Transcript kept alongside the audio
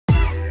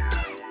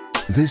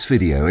This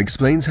video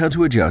explains how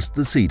to adjust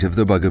the seat of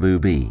the Bugaboo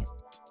Bee.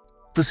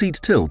 The seat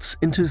tilts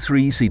into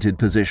 3 seated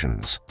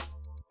positions.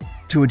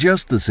 To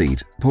adjust the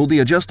seat, pull the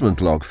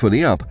adjustment lock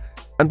fully up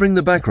and bring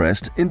the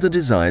backrest in the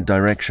desired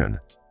direction.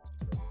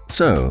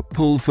 So,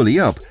 pull fully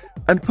up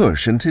and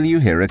push until you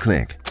hear a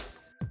click.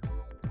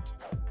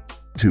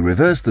 To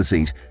reverse the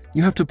seat,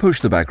 you have to push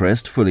the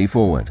backrest fully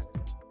forward.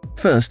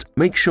 First,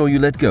 make sure you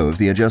let go of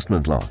the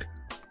adjustment lock.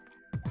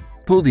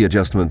 Pull the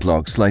adjustment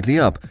lock slightly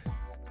up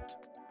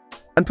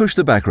and push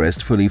the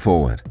backrest fully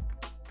forward.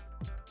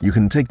 You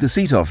can take the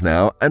seat off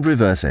now and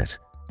reverse it.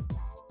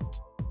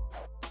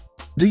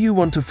 Do you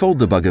want to fold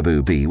the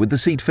Bugaboo Bee with the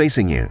seat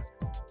facing you?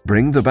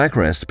 Bring the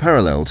backrest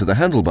parallel to the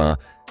handlebar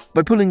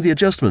by pulling the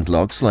adjustment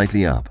lock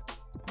slightly up.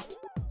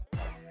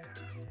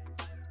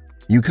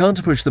 You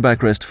can't push the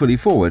backrest fully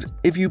forward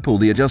if you pull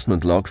the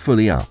adjustment lock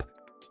fully up.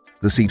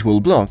 The seat will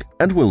block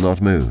and will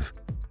not move.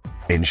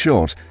 In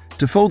short,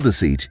 to fold the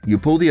seat, you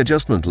pull the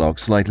adjustment lock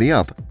slightly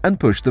up and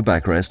push the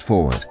backrest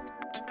forward.